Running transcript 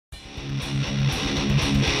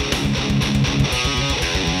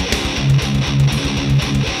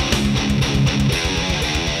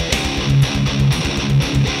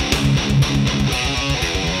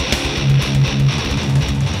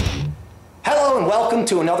welcome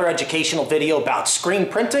to another educational video about screen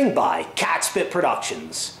printing by Catspit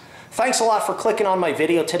Productions. Thanks a lot for clicking on my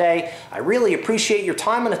video today. I really appreciate your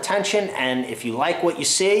time and attention, and if you like what you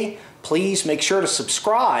see, please make sure to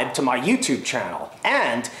subscribe to my YouTube channel.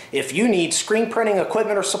 And if you need screen printing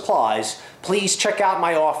equipment or supplies, please check out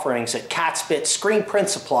my offerings at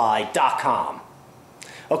catspitscreenprintsupply.com.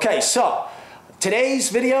 Okay, so today's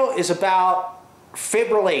video is about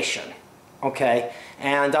fibrillation. Okay,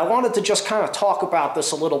 and I wanted to just kind of talk about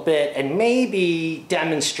this a little bit and maybe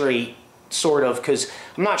demonstrate sort of, because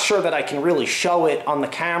I'm not sure that I can really show it on the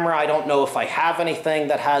camera. I don't know if I have anything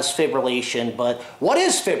that has fibrillation, but what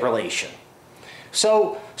is fibrillation?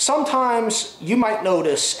 So sometimes you might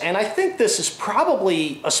notice, and I think this is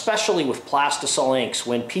probably, especially with plastisol inks,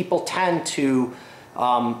 when people tend to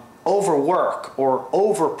overwork or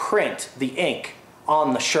overprint the ink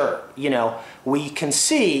on the shirt. You know, we can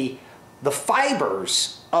see the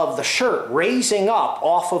fibers of the shirt raising up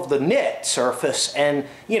off of the knit surface and,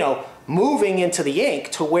 you know, moving into the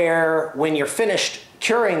ink to where when you're finished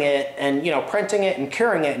curing it and, you know, printing it and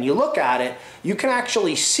curing it and you look at it, you can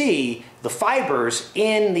actually see the fibers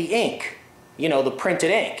in the ink, you know, the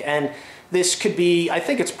printed ink. And this could be, I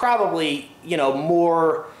think it's probably, you know,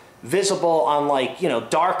 more visible on, like, you know,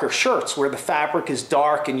 darker shirts where the fabric is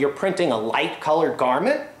dark and you're printing a light colored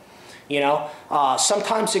garment. You know,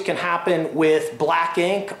 sometimes it can happen with black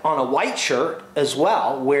ink on a white shirt as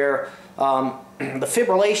well, where the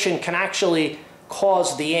fibrillation can actually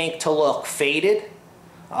cause the ink to look faded,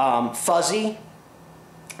 fuzzy,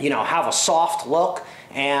 you know, have a soft look.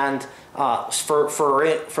 And for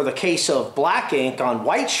the case of black ink on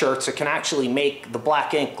white shirts, it can actually make the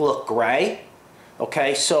black ink look gray.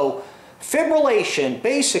 Okay, so fibrillation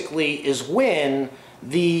basically is when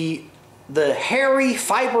the hairy,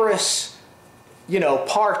 fibrous, you know,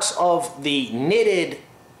 parts of the knitted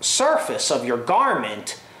surface of your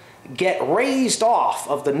garment get raised off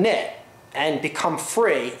of the knit and become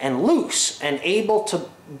free and loose and able to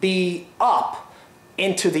be up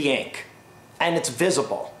into the ink, and it's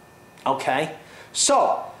visible. Okay,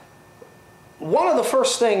 so one of the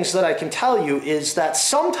first things that I can tell you is that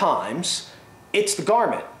sometimes it's the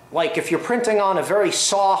garment. Like if you're printing on a very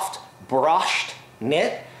soft brushed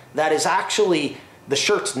knit that is actually, the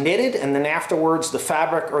shirt's knitted, and then afterwards the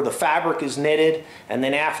fabric is knitted, and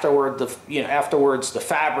then afterwards the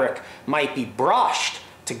fabric might be brushed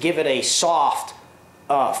to give it a soft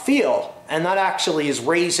feel, and that actually is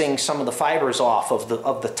raising some of the fibers off of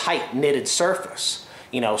the tight knitted surface.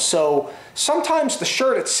 You know, so sometimes the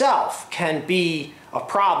shirt itself can be a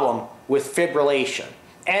problem with fibrillation,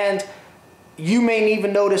 and you may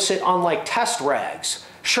even notice it on like test rags.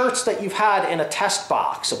 Shirts that you've had in a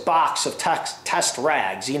box of test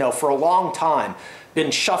rags, you know, for a long time,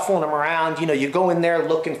 been shuffling them around. You know, you go in there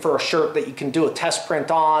looking for a shirt that you can do a test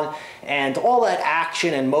print on, and all that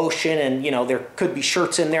action and motion, and, you know, there could be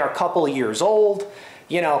shirts in there a couple of years old,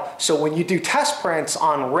 you know. So when you do test prints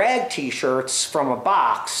on rag t-shirts from a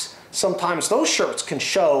box, sometimes those shirts can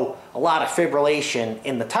show a lot of fibrillation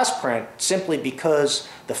in the test print simply because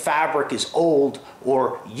the fabric is old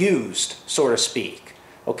or used, so to speak.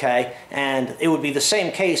 Okay, and it would be the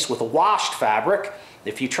same case with a washed fabric.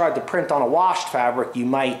 If you tried to print on a washed fabric, you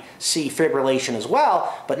might see fibrillation as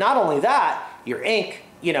well. But not only that, your ink,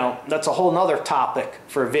 you know, that's a whole nother topic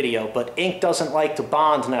for a video, but ink doesn't like to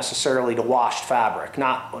bond necessarily to washed fabric,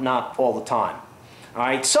 not all the time. All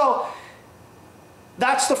right, so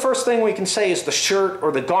that's the first thing we can say is the shirt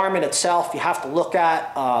or the garment itself. You have to look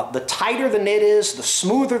at the tighter the knit is, the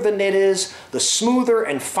smoother the knit is, the smoother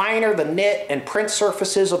and finer the knit and print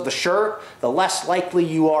surfaces of the shirt, the less likely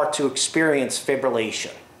you are to experience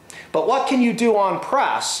fibrillation. But what can you do on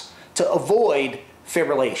press to avoid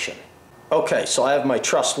fibrillation? Okay, so I have my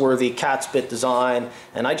trustworthy Catspit design,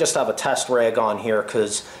 and I just have a test rag on here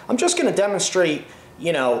because I'm just going to demonstrate,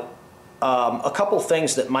 you know, a couple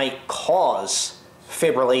things that might cause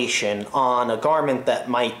fibrillation on a garment that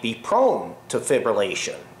might be prone to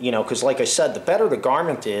fibrillation. You know, because like I said, the better the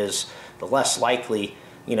garment is, the less likely,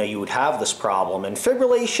 you know, you would have this problem. And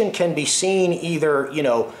fibrillation can be seen either, you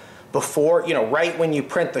know, before, you know, right when you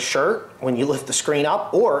print the shirt, when you lift the screen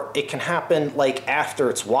up, or it can happen like after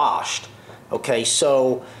it's washed. Okay,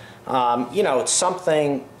 so you know, it's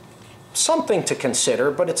something to consider,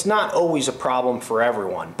 but it's not always a problem for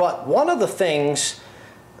everyone. But one of the things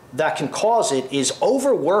that can cause it is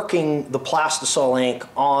overworking the plastisol ink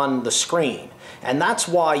on the screen. And that's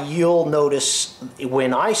why you'll notice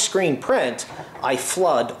when I screen print, I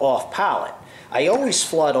flood off palette. I always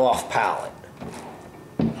flood off palette.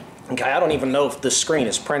 Okay, I don't even know if this screen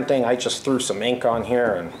is printing. I just threw some ink on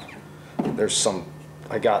here and there's some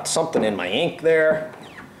I got something in my ink there.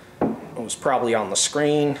 It was probably on the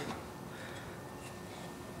screen.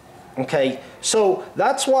 Okay, so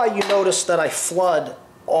that's why you notice that I flood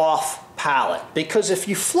off palette, because if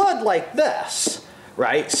you flood like this,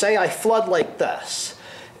 right, say I flood like this,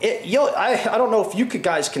 I don't know if you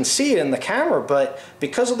guys can see it in the camera, but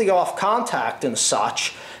because of the off contact and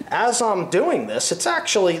such, as I'm doing this, it's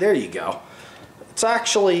actually, there you go, it's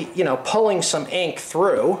actually, you know, pulling some ink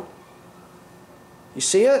through. You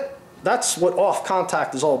see it? That's what off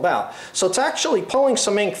contact is all about. So it's actually pulling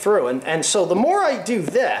some ink through, and so the more I do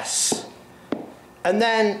this, and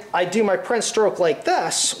then I do my print stroke like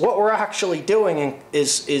this, what we're actually doing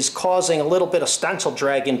is causing a little bit of stencil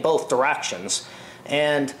drag in both directions.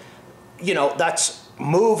 And, you know, that's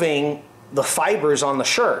moving the fibers on the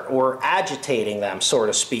shirt, or agitating them, so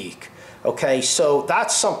to speak. Okay, so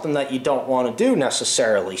that's something that you don't want to do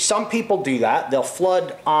necessarily. Some people do that. They'll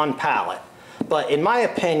flood on palette. But in my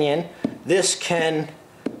opinion, this can,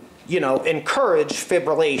 you know, encourage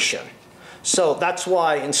fibrillation. So that's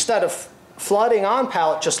why instead of flooding on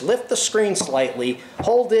palette, just lift the screen slightly,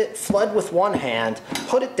 hold it, flood with one hand,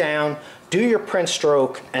 put it down, do your print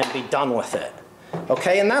stroke, and be done with it.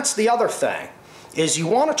 Okay, and that's the other thing, is you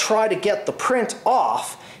want to try to get the print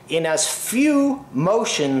off in as few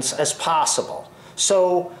motions as possible.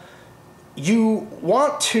 So you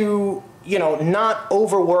want to, you know, not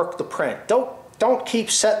overwork the print. Don't keep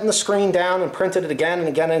setting the screen down and printing it again and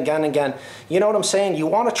again and again and again. You know what I'm saying? You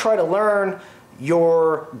want to try to learn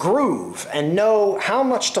your groove and know how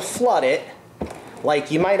much to flood it.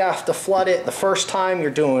 Like, you might have to flood it the first time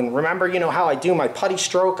you're doing, remember, you know how I do my putty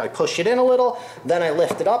stroke, I push it in a little, then I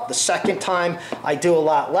lift it up. The second time I do a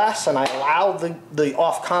lot less, and I allow the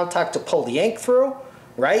off contact to pull the ink through,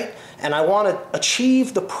 right? And I want to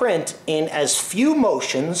achieve the print in as few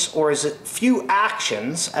motions, or as few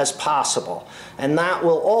actions as possible. And that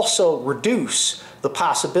will also reduce the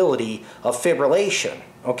possibility of fibrillation,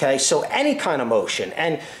 okay? So any kind of motion,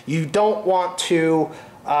 and you don't want to,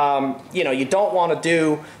 you know, you don't want to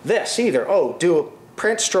do this either. Oh, do a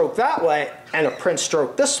print stroke that way and a print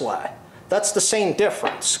stroke this way. That's the same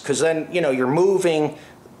difference, because then, you know, you're moving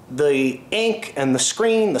the ink and the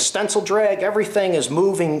screen, the stencil drag, everything is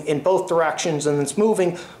moving in both directions, and it's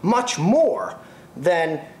moving much more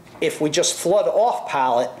than if we just flood off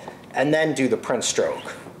palette and then do the print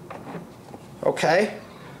stroke. Okay?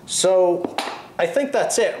 So I think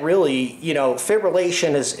that's it, really. You know,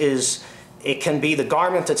 fibrillation is it can be the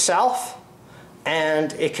garment itself,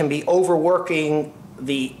 and it can be overworking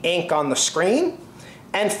the ink on the screen.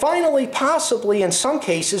 And finally, possibly in some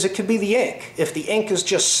cases, it could be the ink. If the ink is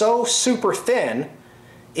just so super thin,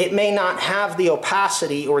 it may not have the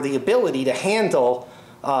opacity or the ability to handle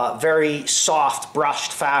very soft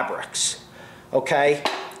brushed fabrics. Okay?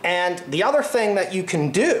 And the other thing that you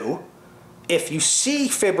can do, if you see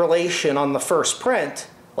fibrillation on the first print,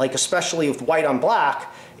 like especially with white on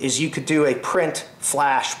black, is you could do a print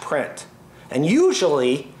flash print. And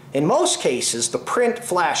usually, in most cases, the print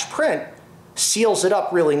flash print seals it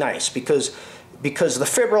up really nice, because the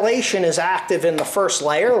fibrillation is active in the first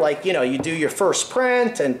layer. Like, you know, you do your first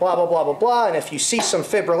print and blah, blah, blah, blah, blah, and if you see some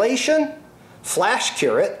fibrillation, flash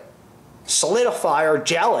cure it, solidify or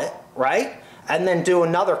gel it, right? And then do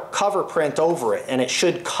another cover print over it, and it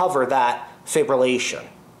should cover that fibrillation.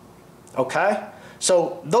 Okay?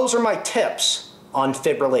 So those are my tips on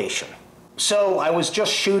fibrillation. So I was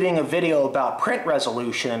just shooting a video about print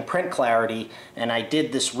resolution and print clarity, and I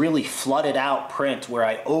did this really flooded out print where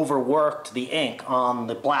I overworked the ink on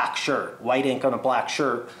the black shirt, white ink on a black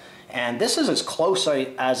shirt. And this is as close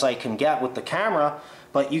as I can get with the camera,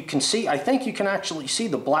 but you can see, I think you can actually see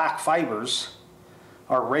the black fibers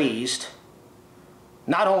are raised.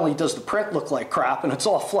 Not only does the print look like crap and it's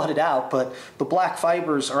all flooded out, but the black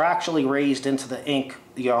fibers are actually raised into the ink,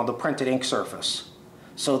 you know, the printed ink surface.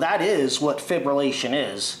 So that is what fibrillation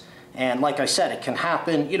is. And like I said, it can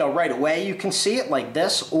happen, you know, right away. You can see it like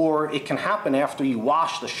this, or it can happen after you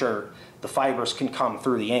wash the shirt. The fibers can come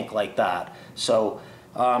through the ink like that. So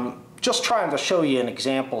just trying to show you an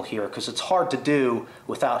example here, because it's hard to do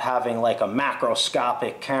without having like a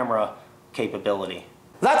macroscopic camera capability.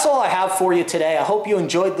 That's all I have for you today. I hope you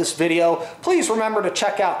enjoyed this video. Please remember to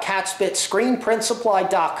check out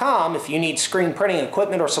catspitscreenprintsupply.com if you need screen printing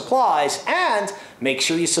equipment or supplies, and make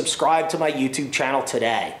sure you subscribe to my YouTube channel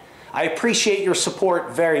today. I appreciate your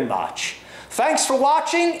support very much. Thanks for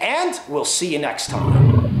watching, and we'll see you next time.